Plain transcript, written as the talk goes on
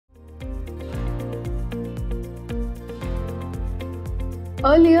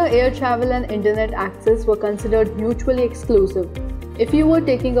Earlier, air travel and internet access were considered mutually exclusive. If you were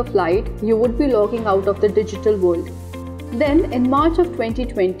taking a flight, you would be logging out of the digital world. Then, in March of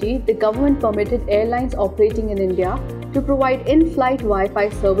 2020, the government permitted airlines operating in India to provide in-flight Wi-Fi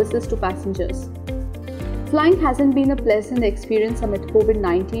services to passengers. Flying hasn't been a pleasant experience amid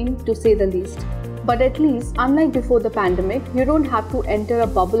COVID-19, to say the least. But at least, unlike before the pandemic, you don't have to enter a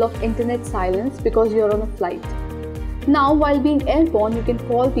bubble of internet silence because you're on a flight. Now, while being airborne, you can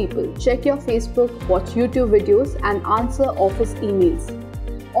call people, check your Facebook, watch YouTube videos, and answer office emails.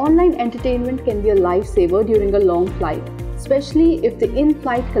 Online entertainment can be a lifesaver during a long flight, especially if the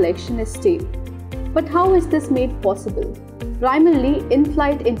in-flight connection is stale. But how is this made possible? Primarily,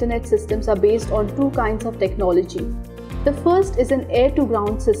 in-flight internet systems are based on two kinds of technology. The first is an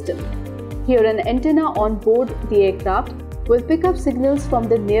air-to-ground system. Here, an antenna on board the aircraft will pick up signals from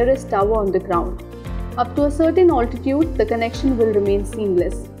the nearest tower on the ground. Up to a certain altitude, the connection will remain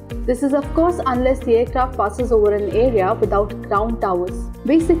seamless. This is of course unless the aircraft passes over an area without ground towers.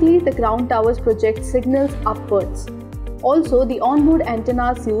 Basically, the ground towers project signals upwards. Also, the onboard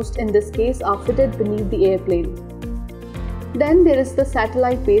antennas used in this case are fitted beneath the airplane. Then there is the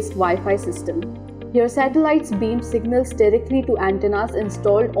satellite-based Wi-Fi system. Here, satellites beam signals directly to antennas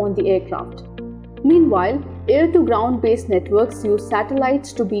installed on the aircraft. Meanwhile, air-to-ground based networks use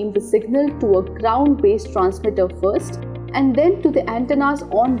satellites to beam the signal to a ground-based transmitter first and then to the antennas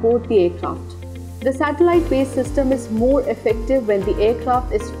on board the aircraft. The satellite-based system is more effective when the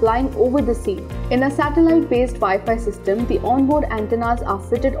aircraft is flying over the sea. In a satellite-based Wi-Fi system, the onboard antennas are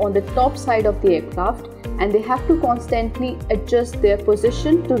fitted on the top side of the aircraft and they have to constantly adjust their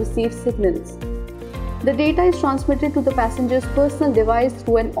position to receive signals. The data is transmitted to the passenger's personal device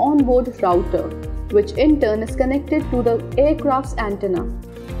through an onboard router, which in turn is connected to the aircraft's antenna.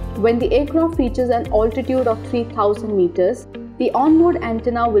 When the aircraft reaches an altitude of 3000 meters, the onboard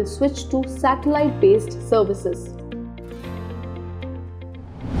antenna will switch to satellite-based services.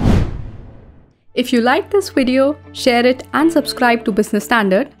 If you like this video, share it and subscribe to Business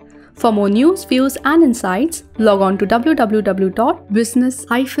Standard. For more news, views and insights, log on to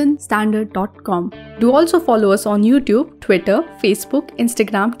www.business-standard.com. Do also follow us on YouTube, Twitter, Facebook,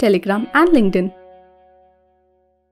 Instagram, Telegram and LinkedIn.